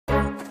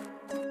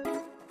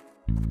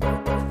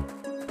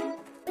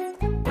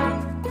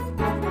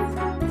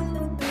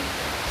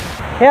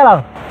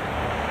Hello.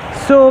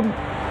 So,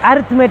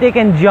 arithmetic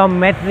and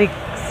geometric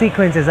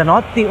sequences are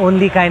not the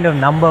only kind of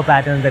number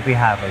patterns that we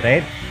have,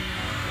 right?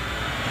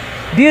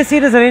 Do you see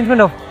this arrangement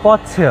of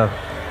pots here?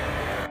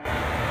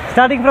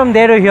 Starting from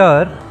there to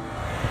here,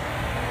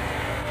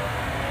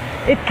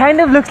 it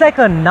kind of looks like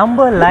a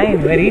number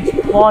line where each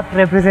pot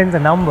represents a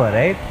number,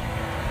 right?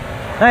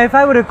 Now, if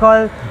I were to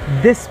call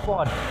this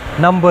pot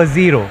number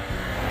 0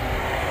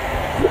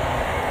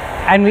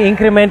 and we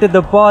incremented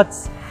the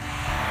pots,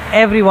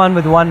 every one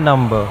with one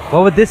number,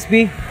 what would this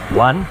be?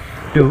 1,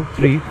 2,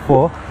 3,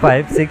 4,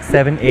 5, 6,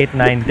 7, 8,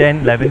 9, 10,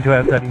 11,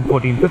 12, 13,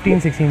 14,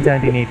 15, 16,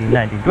 17, 18,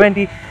 19,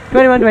 20,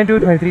 21, 22,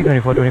 23,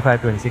 24,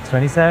 25, 26,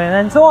 27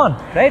 and so on,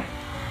 right?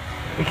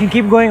 We can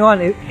keep going on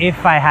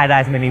if I had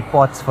as many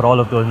pots for all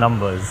of those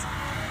numbers.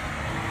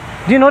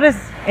 Do you notice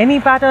any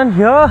pattern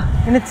here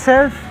in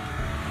itself?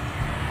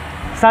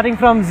 Starting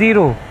from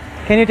 0,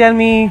 can you tell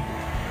me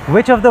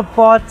which of the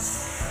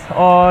pots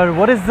or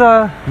what is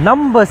the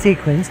number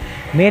sequence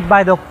made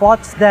by the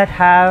pots that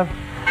have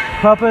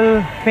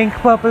purple, pink,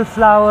 purple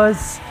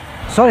flowers?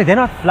 Sorry, they're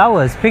not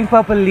flowers, pink,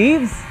 purple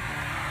leaves.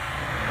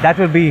 That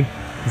will be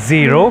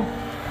 0,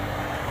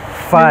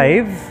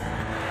 5,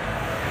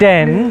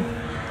 10,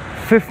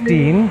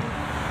 15,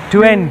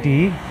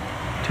 20,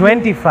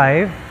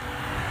 25.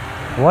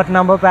 What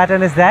number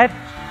pattern is that?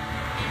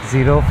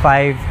 0,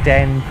 5,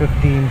 10,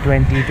 15,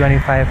 20,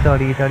 25,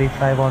 30,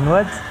 35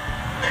 onwards.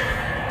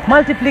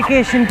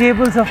 Multiplication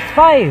tables of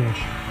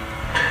 5.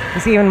 You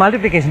see, even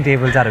multiplication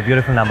tables are a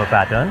beautiful number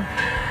pattern.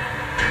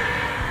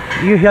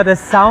 You hear the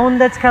sound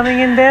that's coming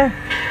in there?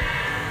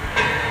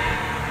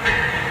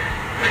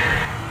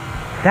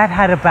 That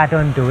had a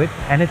pattern to it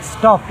and it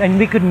stopped, and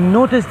we could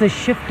notice the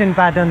shift in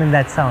pattern in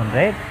that sound,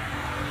 right?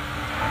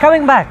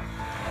 Coming back,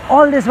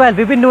 all this while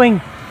we've been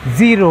doing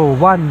 0,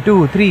 1,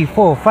 2, 3,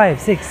 4, 5,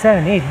 6,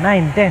 7, 8,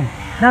 9, 10.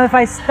 Now if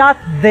I start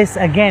this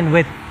again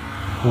with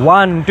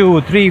 1,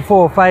 2, 3,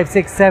 4, 5,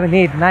 6, 7,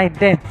 8, 9,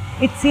 10,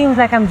 it seems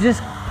like I'm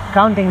just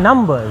counting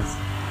numbers.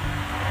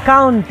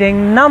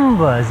 Counting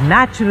numbers,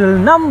 natural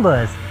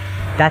numbers.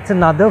 That's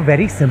another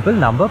very simple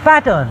number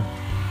pattern.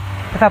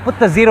 If I put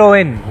the 0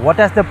 in, what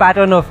does the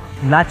pattern of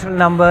natural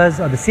numbers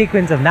or the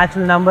sequence of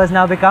natural numbers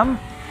now become?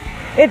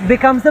 It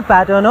becomes the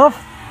pattern of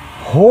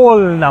whole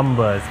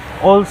numbers,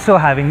 also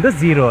having the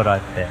 0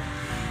 right there.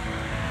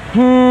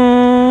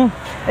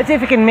 Let's see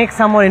if we can make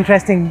some more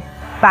interesting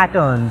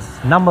patterns,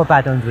 number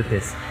patterns with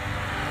this.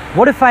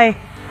 What if I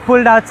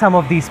pulled out some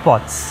of these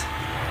pots?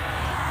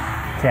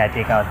 Say I'll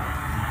take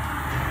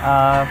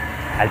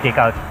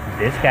out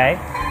this guy.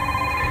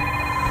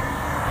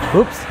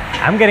 Oops,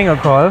 I'm getting a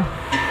call.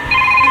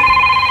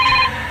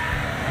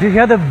 Do you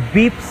hear the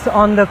beeps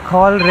on the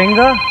call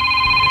ringer?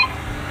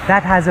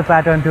 That has a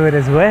pattern to it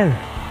as well.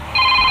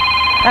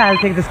 I'll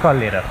take this call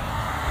later.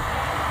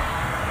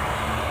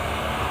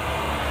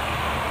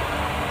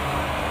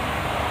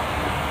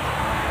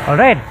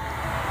 Alright,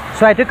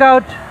 so I took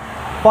out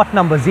pot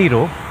number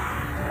 0.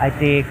 I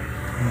take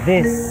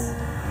this.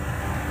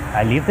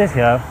 I leave this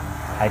here.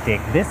 I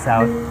take this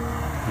out.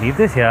 Leave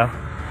this here.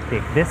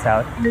 Take this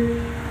out.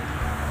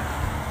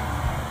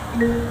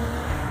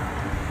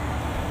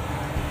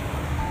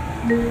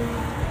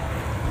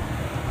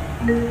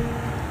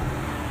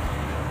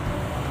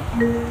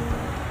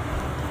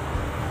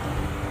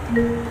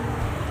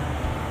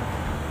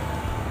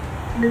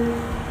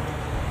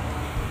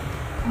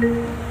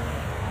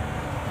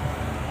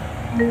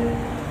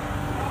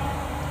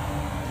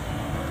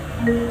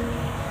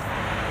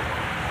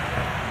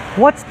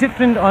 What's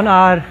different on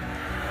our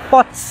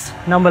pots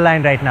number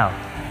line right now?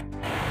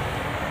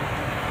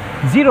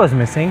 0 is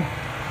missing.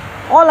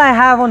 All I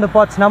have on the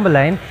pots number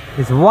line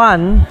is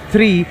 1,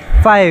 3,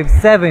 5,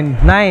 7,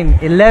 9,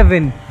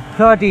 11,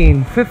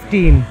 13,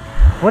 15.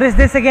 What is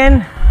this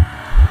again?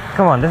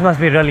 Come on, this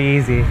must be really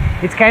easy.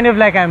 It's kind of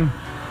like I'm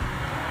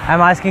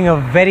asking a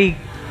very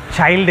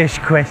childish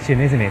question,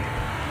 isn't it?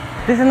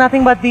 This is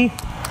nothing but the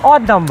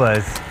odd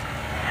numbers.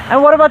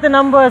 And what about the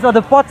numbers or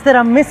the pots that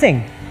are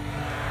missing?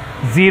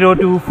 0,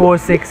 2, 4,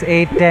 6,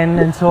 8, 10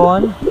 and so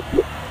on.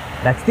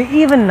 That's the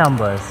even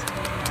numbers.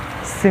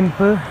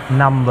 Simple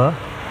number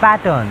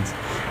patterns.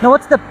 Now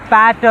what's the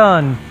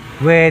pattern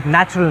with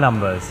natural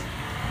numbers?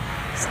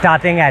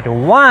 Starting at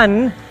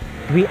 1,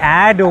 we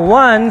add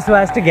 1 so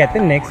as to get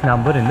the next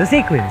number in the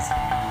sequence.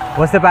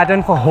 What's the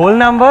pattern for whole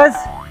numbers?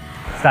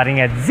 Starting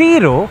at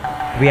 0,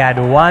 we add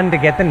 1 to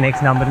get the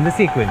next number in the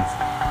sequence.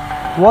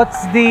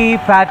 What's the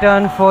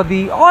pattern for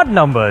the odd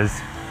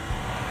numbers?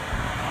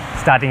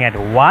 Starting at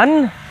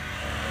 1,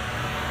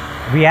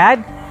 we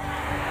add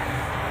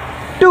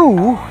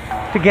 2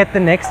 to get the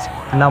next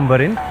number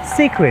in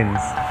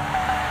sequence.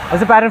 What's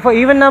the pattern for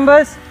even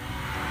numbers?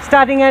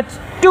 Starting at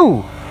 2,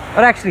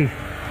 or actually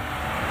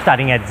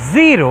starting at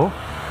 0,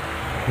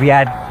 we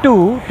add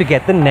 2 to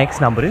get the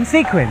next number in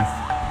sequence.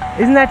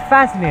 Isn't that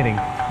fascinating?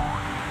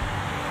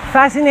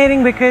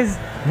 Fascinating because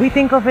we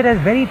think of it as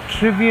very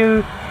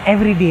trivial,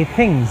 everyday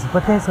things,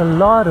 but there's a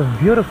lot of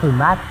beautiful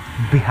math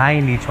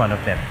behind each one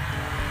of them.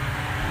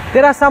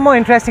 There are some more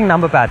interesting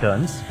number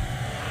patterns.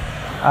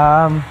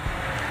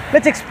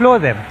 Let's explore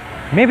them.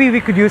 Maybe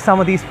we could use some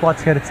of these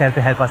spots here itself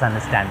to help us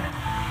understand them.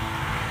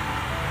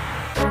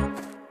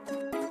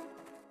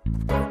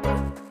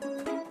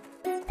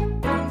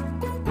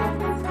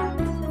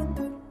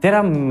 There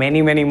are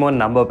many more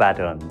number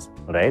patterns,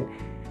 right?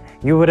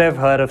 You would have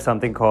heard of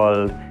something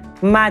called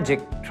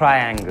magic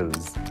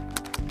triangles.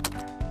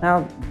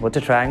 Now, what's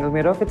a triangle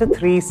made of? It's a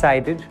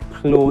three-sided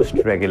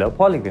closed regular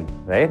polygon,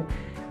 right?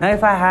 Now,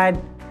 if I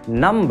had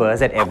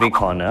numbers at every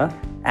corner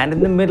and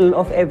in the middle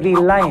of every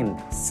line,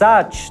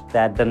 such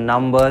that the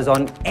numbers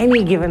on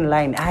any given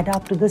line add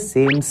up to the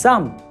same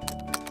sum,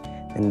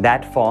 then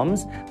that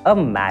forms a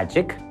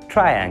magic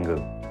triangle.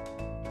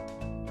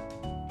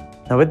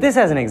 Now, with this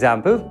as an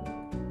example,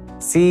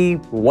 see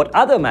what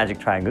other magic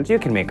triangles you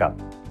can make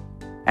up.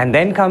 And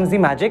then comes the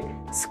magic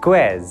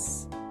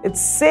squares.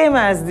 It's same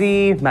as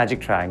the magic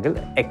triangle,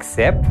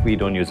 except we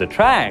don't use a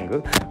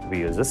triangle, we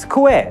use a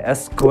square. A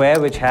square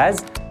which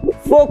has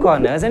 4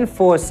 corners and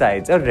 4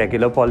 sides, a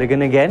regular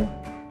polygon again.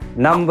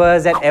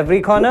 Numbers at every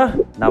corner,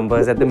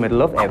 numbers at the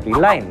middle of every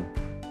line.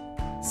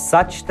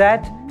 Such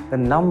that the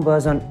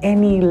numbers on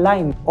any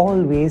line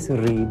always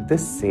read the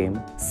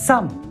same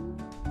sum.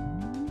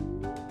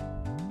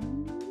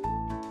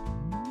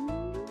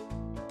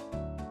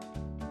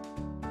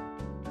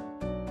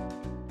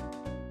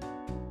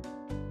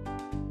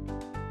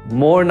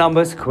 More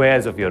number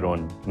squares of your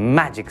own,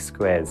 magic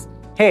squares.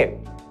 Hey,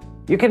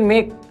 you can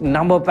make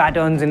number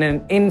patterns in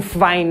an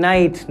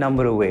infinite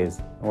number of ways.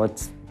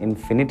 What's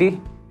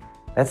infinity?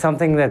 That's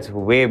something that's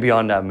way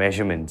beyond our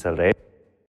measurements, alright?